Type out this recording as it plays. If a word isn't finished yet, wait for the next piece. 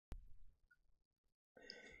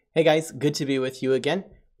Hey guys, good to be with you again.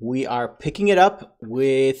 We are picking it up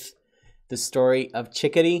with the story of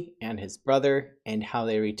Chickadee and his brother and how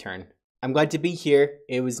they return. I'm glad to be here.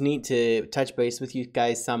 It was neat to touch base with you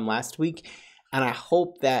guys some last week, and I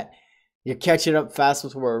hope that you're catching up fast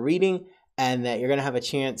with what we're reading and that you're going to have a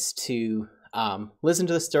chance to listen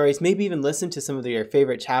to the stories, maybe even listen to some of your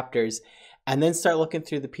favorite chapters, and then start looking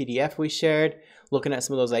through the PDF we shared, looking at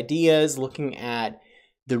some of those ideas, looking at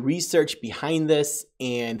the research behind this,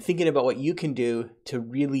 and thinking about what you can do to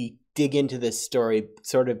really dig into this story,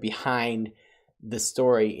 sort of behind the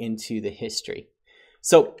story into the history.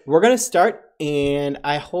 So we're going to start, and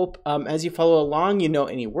I hope as you follow along, you know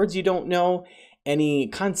any words you don't know, any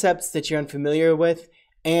concepts that you're unfamiliar with,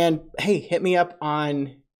 and hey, hit me up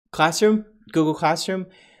on Classroom, Google Classroom.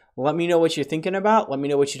 Let me know what you're thinking about. Let me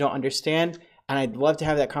know what you don't understand. And I'd love to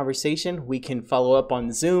have that conversation. We can follow up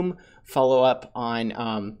on Zoom, follow up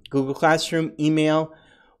on Google Classroom, email,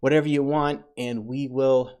 whatever you want, and we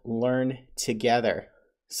will learn together.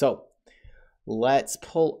 So let's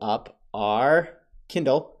pull up our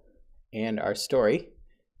Kindle and our story.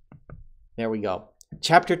 There we go.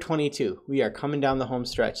 Chapter 22. We are coming down the home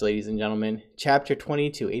stretch, ladies and gentlemen. Chapter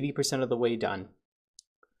 22, 80% of the way done.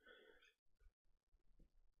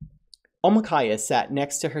 Omikaya sat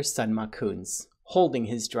next to her son Makun's, holding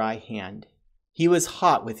his dry hand. He was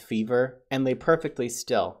hot with fever and lay perfectly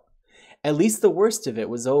still. At least the worst of it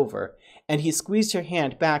was over, and he squeezed her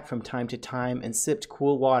hand back from time to time and sipped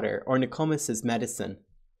cool water or Nokomis's medicine.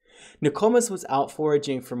 Nokomis was out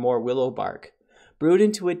foraging for more willow bark. Brewed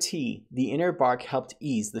into a tea, the inner bark helped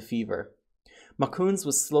ease the fever. Makun's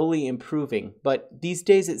was slowly improving, but these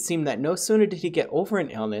days it seemed that no sooner did he get over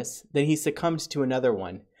an illness than he succumbed to another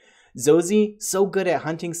one. Zosie, so good at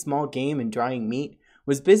hunting small game and drying meat,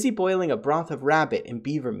 was busy boiling a broth of rabbit and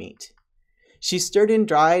beaver meat. She stirred in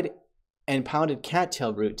dried and pounded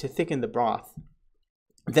cattail root to thicken the broth.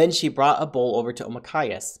 Then she brought a bowl over to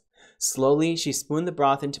Omikaya's. Slowly, she spooned the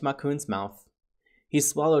broth into Makun's mouth. He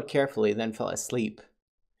swallowed carefully, then fell asleep.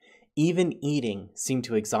 Even eating seemed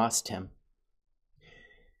to exhaust him.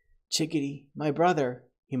 "Chickadee, my brother,"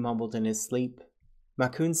 he mumbled in his sleep.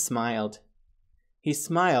 Makun smiled. He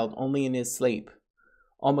smiled only in his sleep.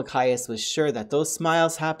 Omikayas was sure that those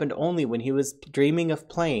smiles happened only when he was dreaming of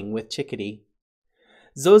playing with Chickadee.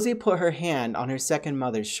 Zosie put her hand on her second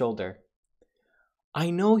mother's shoulder.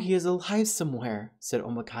 "I know he is alive somewhere," said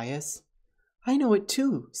Omikayas. "I know it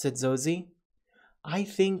too," said Zosie. "I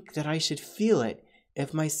think that I should feel it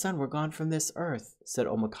if my son were gone from this earth," said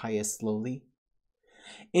Omikayas slowly.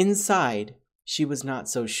 Inside, she was not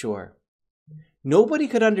so sure. Nobody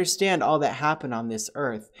could understand all that happened on this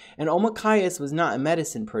earth, and Omikayas was not a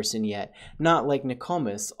medicine person yet, not like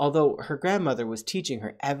Nokomis, although her grandmother was teaching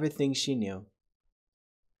her everything she knew.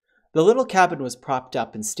 The little cabin was propped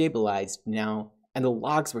up and stabilized now, and the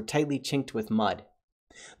logs were tightly chinked with mud.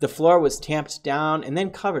 The floor was tamped down and then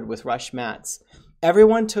covered with rush mats.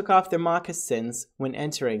 Everyone took off their moccasins when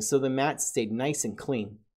entering, so the mats stayed nice and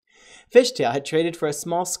clean. Fishtail had traded for a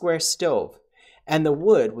small square stove, and the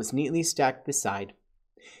wood was neatly stacked beside.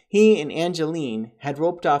 He and Angeline had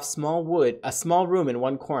roped off a small room in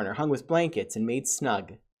one corner, hung with blankets and made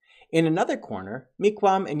snug. In another corner,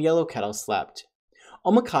 Mikwam and Yellow Kettle slept.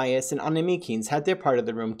 Omikayas and Anamikins had their part of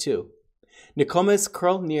the room too. Nokomis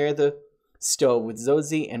curled near the stove with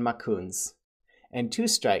Zosie and Makun's, and Two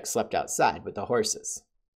Strike slept outside with the horses.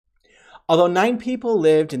 Although 9 people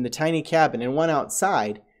lived in the tiny cabin and 1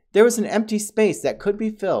 outside, there was an empty space that could be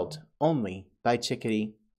filled only by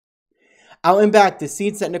Chickadee. Out and back, the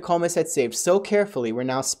seeds that Nokomis had saved so carefully were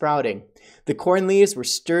now sprouting. The corn leaves were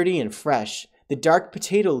sturdy and fresh. The dark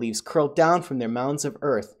potato leaves curled down from their mounds of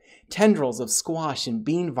earth. Tendrils of squash and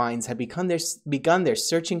bean vines had begun their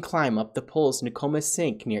searching climb up the poles Nokomis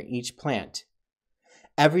sank near each plant.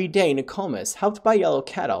 Every day, Nokomis, helped by Yellow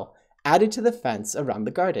Kettle, added to the fence around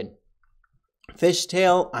the garden.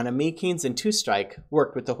 Fishtail, Anamikins, and Two Strike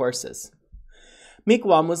worked with the horses.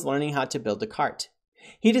 Mikwam was learning how to build a cart.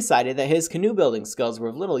 He decided that his canoe building skills were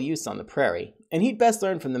of little use on the prairie, and he'd best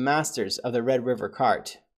learn from the masters of the Red River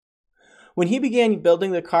cart. When he began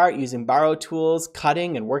building the cart using borrowed tools,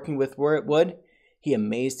 cutting and working with wood, he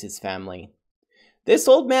amazed his family. "This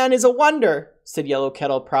old man is a wonder," said Yellow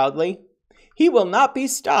Kettle proudly. "He will not be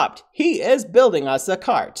stopped. He is building us a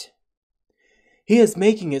cart." "He is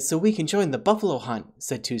making it so we can join the buffalo hunt,"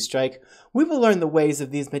 said Two Strike. "We will learn the ways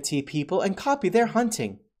of these Métis people and copy their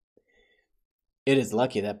hunting." "It is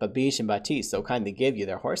lucky that Babiche and Baptiste so kindly gave you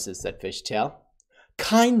their horses," said Fishtail.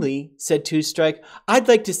 "Kindly," said Two Strike. "I'd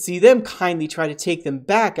like to see them kindly try to take them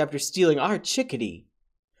back after stealing our Chickadee."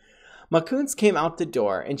 Makun's came out the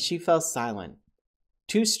door, and she fell silent.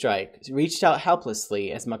 Two-Strike reached out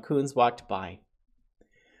helplessly as Macoons walked by.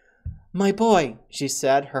 "My boy," she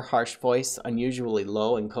said, her harsh voice unusually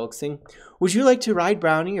low and coaxing, "would you like to ride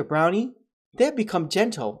Brownie or Brownie? They have become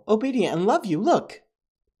gentle, obedient, and love you. Look."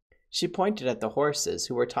 She pointed at the horses,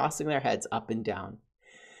 who were tossing their heads up and down.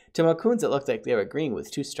 To Macoons, it looked like they were agreeing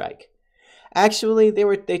with Two-Strike. Actually,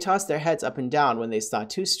 they tossed their heads up and down when they saw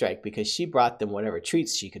Two-Strike because she brought them whatever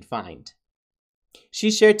treats she could find.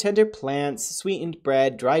 She shared tender plants, sweetened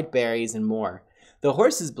bread, dried berries, and more. The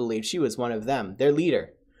horses believed she was one of them, their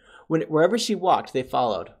leader. Wherever she walked, they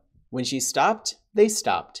followed. When she stopped, they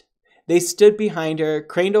stopped. They stood behind her,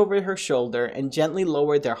 craned over her shoulder, and gently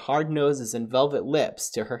lowered their hard noses and velvet lips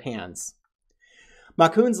to her hands.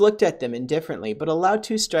 Macoons looked at them indifferently, but allowed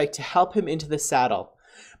Two-Strike to help him into the saddle.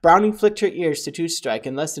 Brownie flicked her ears to Two-Strike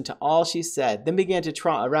and listened to all she said, then began to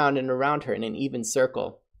trot around and around her in an even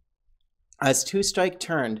circle. As Two-Strike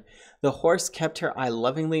turned, the horse kept her eye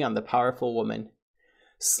lovingly on the powerful woman.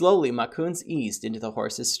 Slowly, Macoons eased into the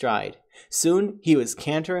horse's stride. Soon, he was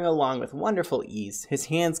cantering along with wonderful ease, his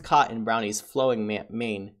hands caught in Brownie's flowing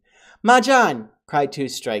mane. "Majan!" cried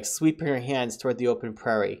Two-Strike, sweeping her hands toward the open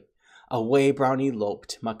prairie. Away Brownie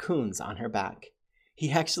loped, Macoons on her back. He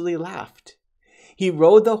actually laughed. He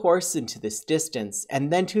rode the horse into this distance,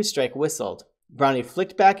 and then Two-Strike whistled. Brownie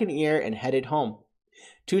flicked back an ear and headed home.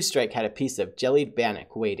 Two-Strike had a piece of jellied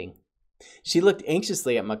bannock waiting. She looked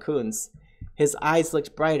anxiously at Macoons. His eyes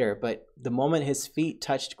looked brighter, but the moment his feet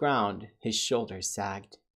touched ground, his shoulders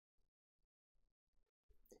sagged.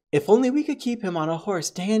 "If only we could keep him on a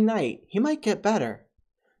horse day and night, he might get better."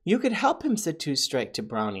 "You could help him," said Two-Strike to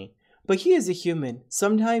Brownie. "But he is a human.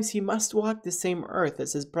 Sometimes he must walk the same earth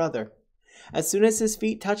as his brother. As soon as his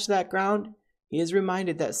feet touch that ground, he is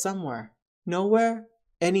reminded that somewhere, nowhere,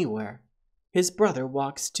 anywhere, his brother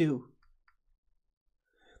walks too."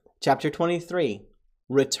 Chapter 23.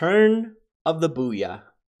 Return of the Booyah.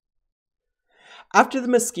 After the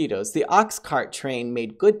mosquitoes, the ox cart train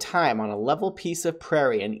made good time on a level piece of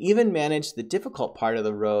prairie and even managed the difficult part of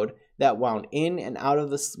the road that wound in and out of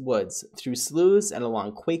the woods, through sloughs and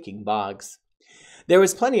along quaking bogs. There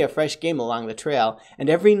was plenty of fresh game along the trail, and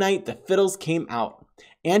every night the fiddles came out.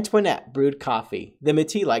 Antoinette brewed coffee. The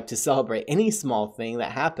Métis liked to celebrate any small thing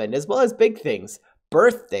that happened, as well as big things.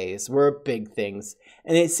 Birthdays were big things,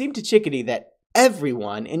 and it seemed to Chickadee that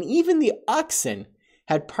everyone, and even the oxen,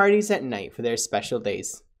 had parties at night for their special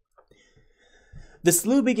days. The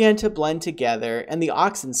slough began to blend together, and the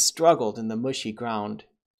oxen struggled in the mushy ground.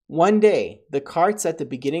 One day, the carts at the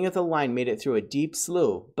beginning of the line made it through a deep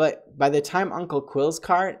slough, but by the time Uncle Quill's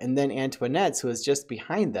cart, and then Antoinette's, who was just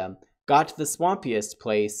behind them, got to the swampiest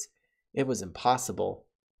place, it was impossible.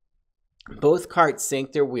 Both carts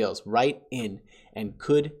sank their wheels right in and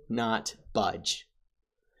could not budge.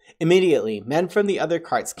 Immediately, men from the other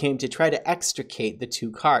carts came to try to extricate the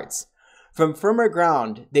two carts. From firmer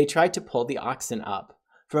ground, they tried to pull the oxen up.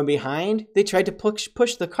 From behind, they tried to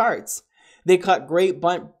push the carts. They cut great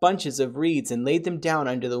bunches of reeds and laid them down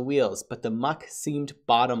under the wheels, but the muck seemed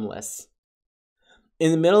bottomless.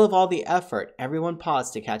 In the middle of all the effort, everyone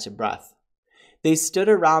paused to catch a breath. They stood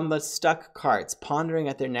around the stuck carts, pondering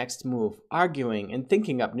at their next move, arguing and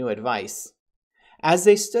thinking up new advice. As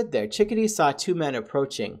they stood there, Chickadee saw two men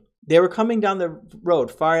approaching. They were coming down the road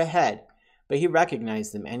far ahead, but he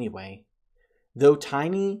recognized them anyway. Though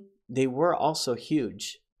tiny, they were also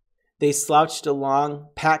huge. They slouched along,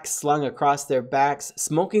 packs slung across their backs,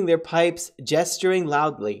 smoking their pipes, gesturing,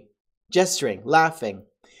 laughing.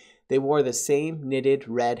 They wore the same knitted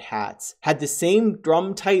red hats, had the same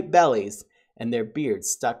drum-tight bellies, and their beards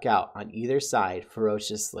stuck out on either side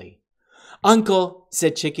ferociously. "Uncle,"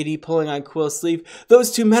 said Chickadee, pulling on Quill's sleeve,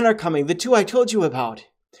 "those two men are coming, the two I told you about."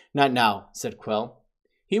 "Not now," said Quill.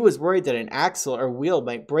 He was worried that an axle or wheel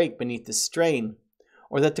might break beneath the strain,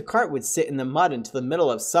 or that the cart would sit in the mud until the middle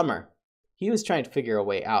of summer. He was trying to figure a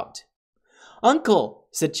way out. "Uncle,"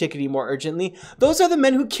 said Chickadee more urgently, "those are the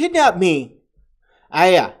men who kidnapped me." "Ah,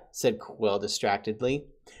 yeah," said Quill distractedly.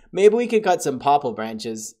 "Maybe we could cut some popple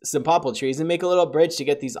trees, and make a little bridge to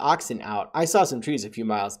get these oxen out. I saw some trees a few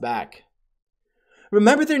miles back."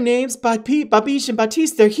 "Remember their names? Babiche and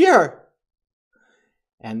Baptiste, they're here!"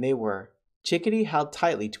 And they were. Chickadee held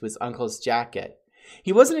tightly to his uncle's jacket.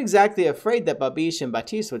 He wasn't exactly afraid that Babiche and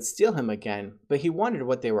Baptiste would steal him again, but he wondered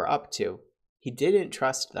what they were up to. He didn't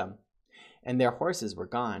trust them. And their horses were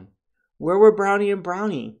gone. Where were Brownie and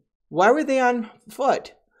Brownie? Why were they on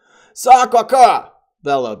foot? "Sa-kwa-ka!"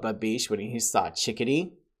 bellowed Babiche when he saw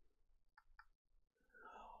Chickadee.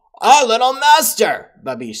 "Our little master!"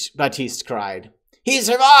 Baptiste cried. "He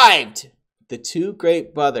survived!" The two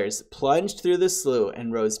great brothers plunged through the slough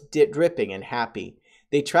and rose dripping and happy.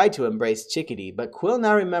 They tried to embrace Chickadee, but Quill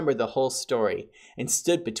now remembered the whole story and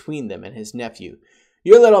stood between them and his nephew.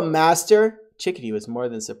 "Your little master?" Chickadee was more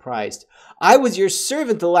than surprised. "I was your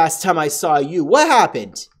servant the last time I saw you. What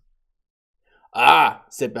happened?" "Ah,"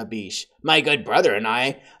 said Babiche, "my good brother and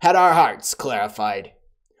I had our hearts clarified.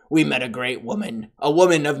 We met a great woman, a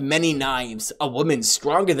woman of many knives, a woman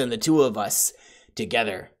stronger than the two of us.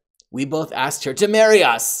 Together, we both asked her to marry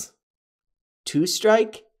us." "Two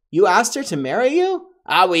strike? You asked her to marry you?"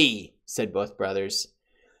 "Ah, oui," said both brothers.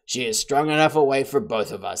 "She is strong enough a wife for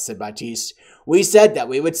both of us," said Baptiste. "We said that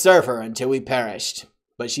we would serve her until we perished.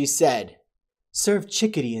 But she said, 'Serve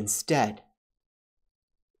Chickadee instead.'"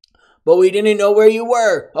 "But we didn't know where you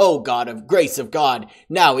were. Oh, God of grace of God,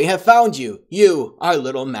 now we have found you, you, our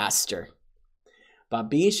little master."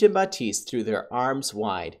 Babiche and Baptiste threw their arms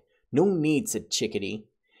wide. "No need," said Chickadee,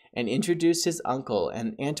 and introduced his uncle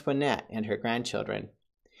and Antoinette and her grandchildren.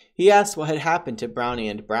 He asked what had happened to Brownie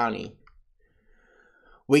and Brownie.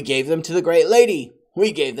 "We gave them to the great lady.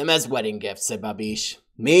 We gave them as wedding gifts," said Babiche.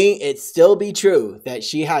 "May it still be true that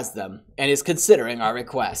she has them and is considering our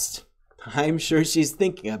request." "I'm sure she's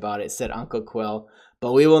thinking about it," said Uncle Quill,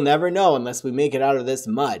 "but we will never know unless we make it out of this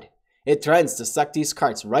mud. It threatens to suck these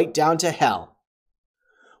carts right down to hell."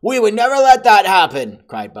 "We would never let that happen,"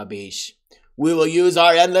 cried Babiche. "We will use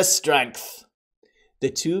our endless strength." The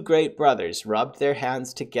two great brothers rubbed their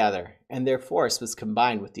hands together, and their force was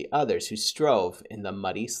combined with the others who strove in the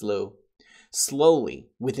muddy slough. Slowly,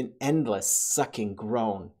 with an endless sucking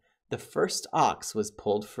groan, the first ox was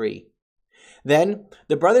pulled free. Then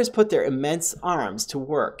the brothers put their immense arms to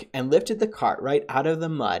work and lifted the cart right out of the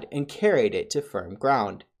mud and carried it to firm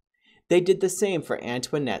ground. They did the same for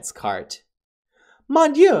Antoinette's cart.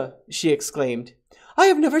 "Mon Dieu!" she exclaimed. "I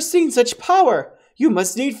have never seen such power. You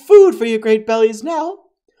must need food for your great bellies now."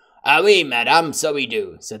 "Ah oui, madame, so we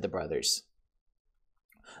do," said the brothers.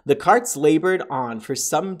 The carts labored on for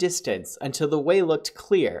some distance until the way looked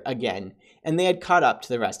clear again, and they had caught up to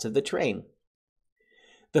the rest of the train.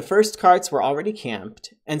 The first carts were already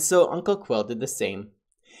camped, and so Uncle Quill did the same.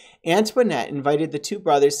 Antoinette invited the two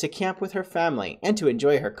brothers to camp with her family and to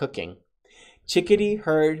enjoy her cooking. Chickadee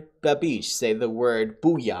heard Babiche say the word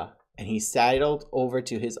booyah, and he sidled over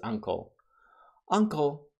to his uncle.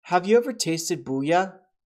 "Uncle, have you ever tasted booyah?"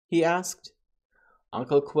 he asked.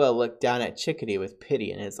 Uncle Quill looked down at Chickadee with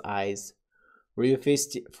pity in his eyes. "Were you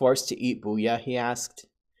forced to eat booyah?" he asked.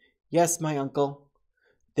 "Yes, my uncle."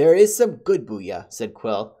 "There is some good booyah," said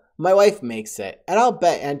Quill. "My wife makes it, and I'll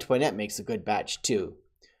bet Antoinette makes a good batch too.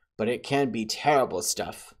 But it can be terrible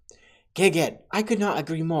stuff." "Geget, I could not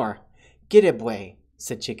agree more. Gidibwe,"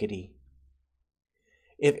 said Chickadee.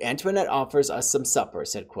 "If Antoinette offers us some supper,"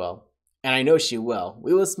 said Quill, "and I know she will,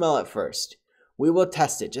 we will smell it first. We will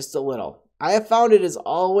test it just a little. I have found it is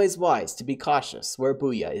always wise to be cautious where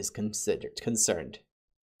booyah is concerned."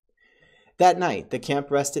 That night, the camp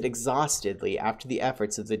rested exhaustedly after the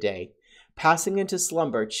efforts of the day. Passing into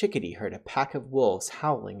slumber, Chickadee heard a pack of wolves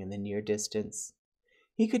howling in the near distance.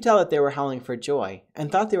 He could tell that they were howling for joy,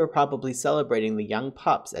 and thought they were probably celebrating the young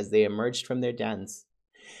pups as they emerged from their dens.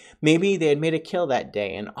 Maybe they had made a kill that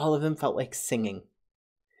day, and all of them felt like singing.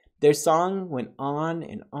 Their song went on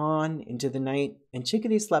into the night, and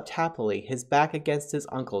Chickadee slept happily, his back against his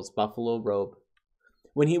uncle's buffalo robe.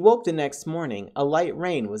 When he woke the next morning, a light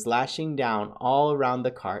rain was lashing down all around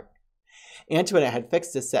the cart. Antoinette had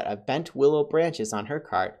fixed a set of bent willow branches on her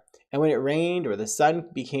cart, and when it rained or the sun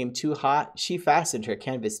became too hot, she fastened her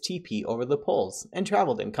canvas teepee over the poles and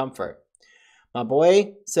traveled in comfort. "My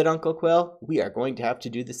boy," said Uncle Quill, "we are going to have to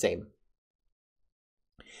do the same."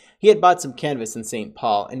 He had bought some canvas in St.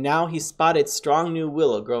 Paul, and now he spotted strong new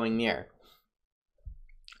willow growing near.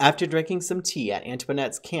 After drinking some tea at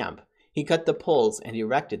Antoinette's camp, he cut the poles and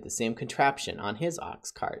erected the same contraption on his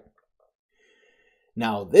ox cart.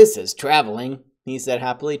 "Now this is traveling," he said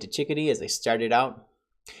happily to Chickadee as they started out.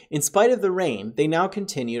 In spite of the rain, they now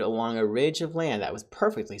continued along a ridge of land that was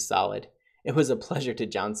perfectly solid. It was a pleasure to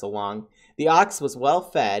jounce along. The ox was well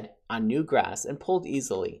fed on new grass and pulled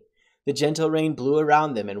easily. The gentle rain blew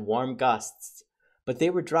around them in warm gusts, but they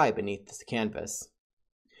were dry beneath the canvas.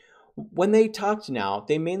 When they talked now,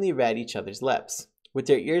 they mainly read each other's lips. With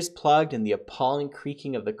their ears plugged and the appalling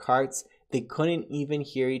creaking of the carts, they couldn't even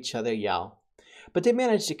hear each other yell. But they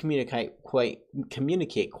managed to communicate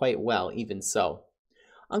quite well, even so.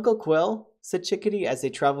 "Uncle Quill," said Chickadee as they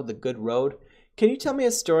traveled the good road, "can you tell me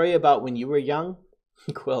a story about when you were young?"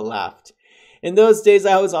 Quill laughed. "In those days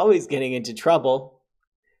I was always getting into trouble."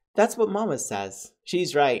 "That's what Mama says.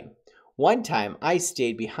 She's right. One time I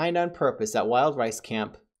stayed behind on purpose at Wild Rice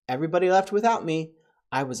Camp. Everybody left without me.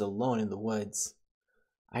 I was alone in the woods."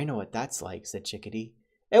 "I know what that's like," said Chickadee.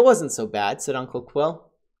 It wasn't so bad, said Uncle Quill.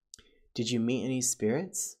 Did you meet any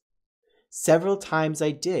spirits? Several times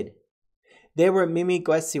I did. They were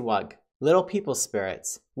Mimigwesiwug, little people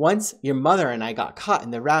spirits. Once, your mother and I got caught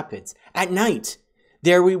in the rapids. At night!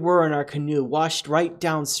 There we were in our canoe, washed right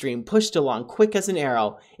downstream, pushed along quick as an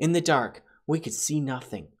arrow. In the dark, we could see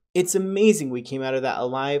nothing. It's amazing we came out of that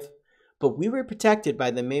alive. But we were protected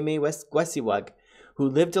by the Mimigwesiwug, who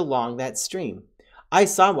lived along that stream. I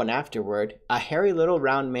saw one afterward, a hairy little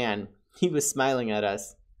round man. He was smiling at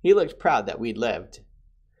us. He looked proud that we'd lived.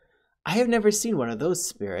 I have never seen one of those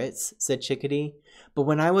spirits, said Chickadee, but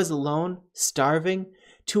when I was alone, starving,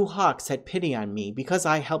 2 hawks had pity on me because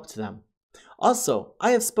I helped them. Also,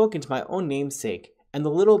 I have spoken to my own namesake, and the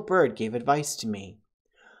little bird gave advice to me.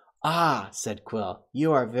 Ah, said Quill,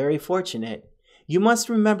 you are very fortunate. You must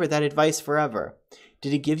remember that advice forever.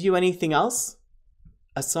 Did he give you anything else?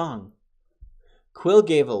 A song. Quill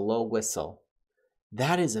gave a low whistle.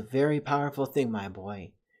 That is a very powerful thing, my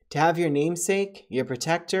boy. To have your namesake, your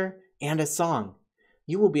protector, and a song.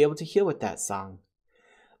 You will be able to heal with that song.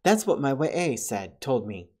 That's what my Wae told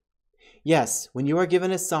me. Yes, when you are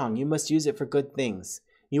given a song, you must use it for good things.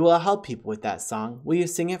 You will help people with that song. Will you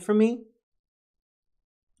sing it for me?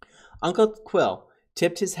 Uncle Quill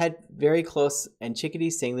tipped his head very close, and Chickadee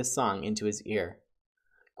sang the song into his ear.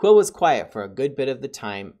 Quill was quiet for a good bit of the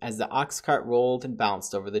time as the ox cart rolled and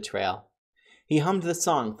bounced over the trail. He hummed the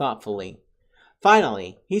song thoughtfully.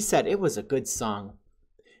 Finally, he said it was a good song.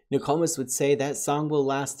 Nokomis would say that song will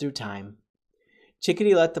last through time.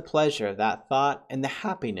 Chickadee let the pleasure of that thought and the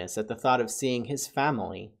happiness at the thought of seeing his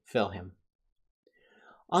family fill him.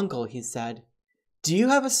 Uncle, he said, do you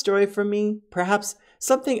have a story for me? Perhaps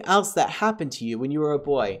something else that happened to you when you were a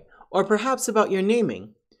boy, or perhaps about your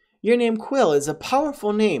naming. Your name Quill is a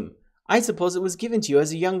powerful name. I suppose it was given to you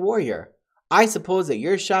as a young warrior. I suppose that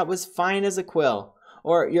your shot was fine as a quill,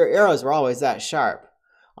 or your arrows were always that sharp.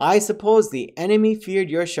 I suppose the enemy feared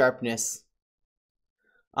your sharpness.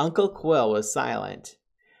 Uncle Quill was silent.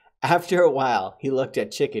 After a while, he looked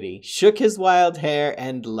at Chickadee, shook his wild hair,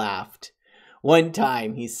 and laughed. One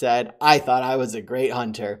time, he said, I thought I was a great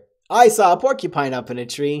hunter. I saw a porcupine up in a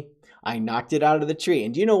tree. I knocked it out of the tree,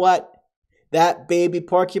 and do you know what? That baby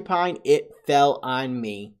porcupine, it fell on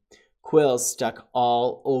me. Quills stuck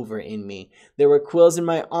all over in me. There were quills in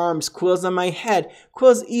my arms, quills on my head,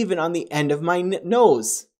 quills even on the end of my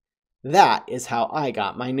nose. That is how I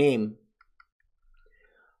got my name.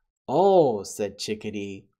 Oh, said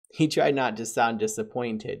Chickadee. He tried not to sound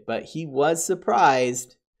disappointed, but he was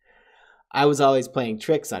surprised. I was always playing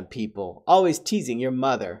tricks on people, always teasing your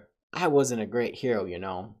mother. I wasn't a great hero, you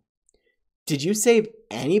know. Did you save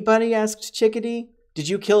anybody? Asked Chickadee. Did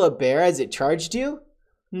you kill a bear as it charged you?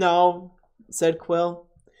 No, said Quill.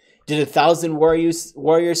 Did 1,000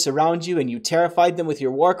 warriors surround you and you terrified them with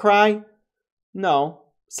your war cry? No,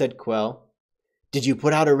 said Quill. Did you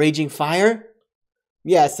put out a raging fire?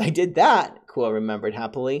 Yes, I did that, Quill remembered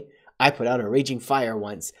happily. I put out a raging fire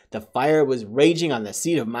once. The fire was raging on the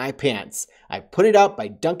seat of my pants. I put it out by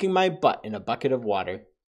dunking my butt in a bucket of water.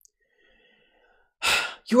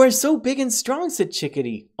 You are so big and strong, said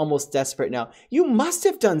Chickadee, almost desperate now. You must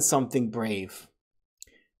have done something brave.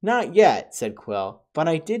 Not yet, said Quill, but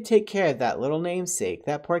I did take care of that little namesake,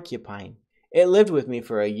 that porcupine. It lived with me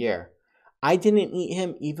for a year. I didn't eat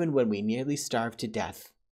him even when we nearly starved to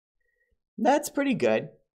death. That's pretty good,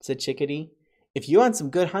 said Chickadee. If you want some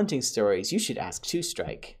good hunting stories, you should ask Two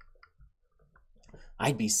Strike.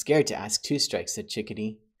 I'd be scared to ask Two Strike, said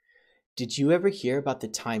Chickadee. Did you ever hear about the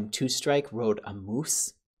time Two Strike rode a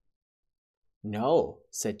moose? No,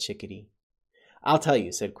 said Chickadee. I'll tell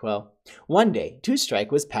you, said Quill. One day, Two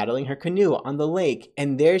Strike was paddling her canoe on the lake,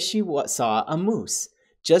 and there she saw a moose,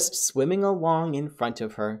 just swimming along in front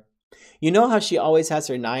of her. You know how she always has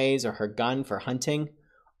her knives or her gun for hunting?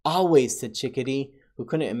 Always, said Chickadee, who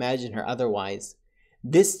couldn't imagine her otherwise.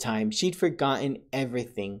 This time, she'd forgotten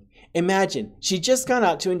everything. Imagine, she'd just gone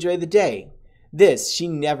out to enjoy the day. This she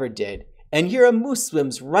never did, and here a moose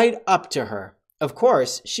swims right up to her. Of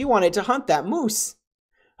course, she wanted to hunt that moose.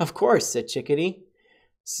 Of course, said Chickadee.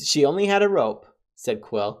 She only had a rope, said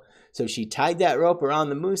Quill, so she tied that rope around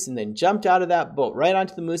the moose and then jumped out of that boat right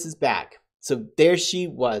onto the moose's back. So there she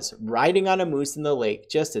was, riding on a moose in the lake,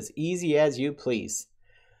 just as easy as you please.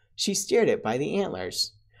 She steered it by the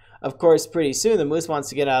antlers. Of course, pretty soon the moose wants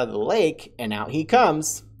to get out of the lake, and out he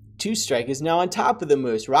comes. Two Strike is now on top of the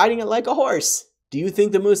moose, riding it like a horse. Do you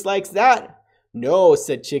think the moose likes that? No,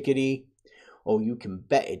 said Chickadee. Oh, you can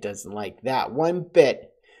bet it doesn't like that one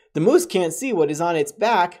bit. The moose can't see what is on its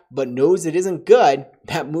back, but knows it isn't good.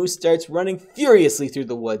 That moose starts running furiously through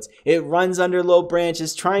the woods. It runs under low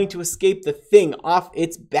branches, trying to escape the thing off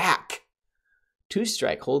its back. Two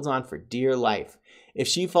Strike holds on for dear life. If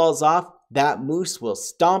she falls off, that moose will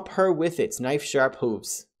stomp her with its knife-sharp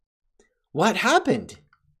hooves. What happened?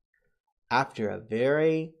 After a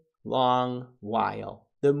very long while,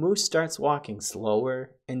 the moose starts walking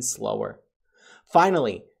slower and slower.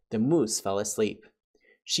 Finally, the moose fell asleep.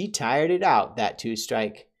 She tired it out, that Two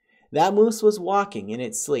Strike. That moose was walking in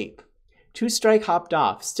its sleep. Two Strike hopped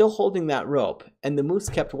off, still holding that rope, and the moose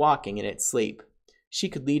kept walking in its sleep. She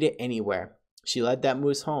could lead it anywhere. She led that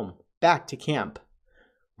moose home, back to camp.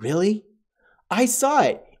 Really? I saw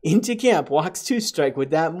it! Into camp walks Two Strike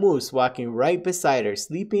with that moose walking right beside her,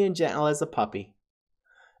 sleepy and gentle as a puppy.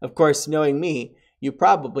 Of course, knowing me, you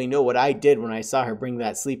probably know what I did when I saw her bring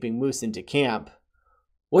that sleeping moose into camp.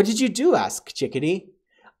 What did you do? Asked Chickadee.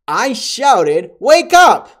 I shouted, "Wake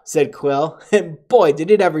up!" said Quill, and boy, did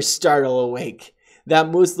it ever startle awake. That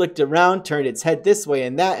moose looked around, turned its head this way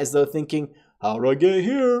and that as though thinking, how'd I get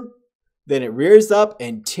here? Then it rears up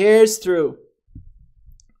and tears through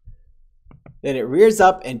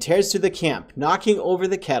the camp, knocking over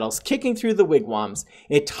the kettles, kicking through the wigwams.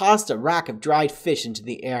 It tossed a rack of dried fish into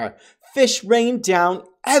the air. Fish rained down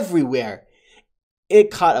everywhere.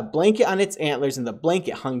 It caught a blanket on its antlers and the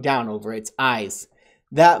blanket hung down over its eyes.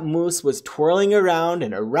 That moose was twirling around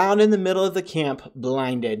and around in the middle of the camp,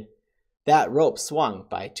 blinded. That rope swung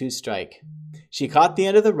by Two Strike. She caught the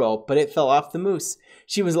end of the rope, but it fell off the moose.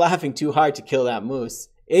 She was laughing too hard to kill that moose.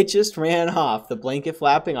 It just ran off, the blanket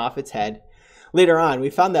flapping off its head. Later on, we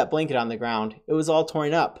found that blanket on the ground. It was all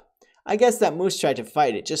torn up. I guess that moose tried to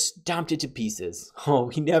fight it, just stomped it to pieces.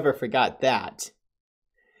 Oh, we never forgot that.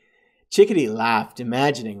 Chickadee laughed,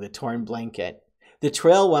 imagining the torn blanket. The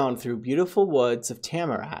trail wound through beautiful woods of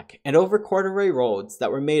tamarack and over corduroy roads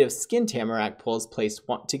that were made of skin tamarack poles placed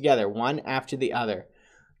together one after the other.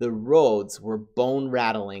 The roads were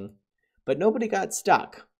bone-rattling, but nobody got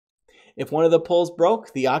stuck. If one of the poles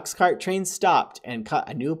broke, the ox cart train stopped and cut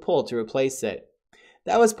a new pole to replace it.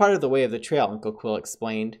 That was part of the way of the trail, Uncle Quill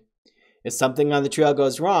explained. If something on the trail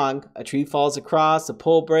goes wrong, a tree falls across, a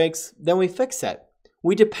pole breaks, then we fix it.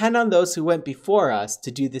 We depend on those who went before us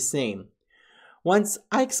to do the same. Once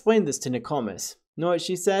I explained this to Nokomis. Know what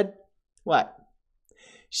she said? What?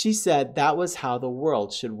 She said that was how the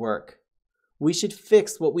world should work. We should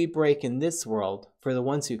fix what we break in this world for the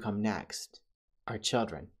ones who come next, our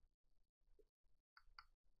children.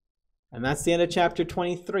 And that's the end of chapter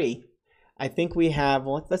 23. I think we have,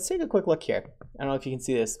 well, let's take a quick look here. I don't know if you can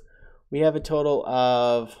see this. We have a total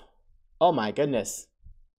of, oh my goodness,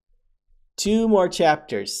 2 more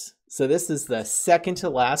chapters. So this is the second to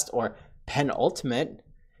last or penultimate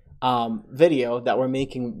video that we're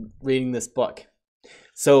making reading this book.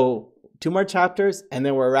 So 2 more chapters and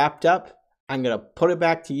then we're wrapped up. I'm going to put it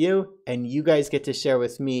back to you and you guys get to share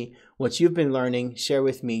with me what you've been learning, share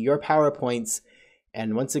with me your PowerPoints.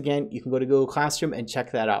 And once again, you can go to Google Classroom and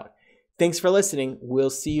check that out. Thanks for listening. We'll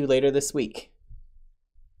see you later this week.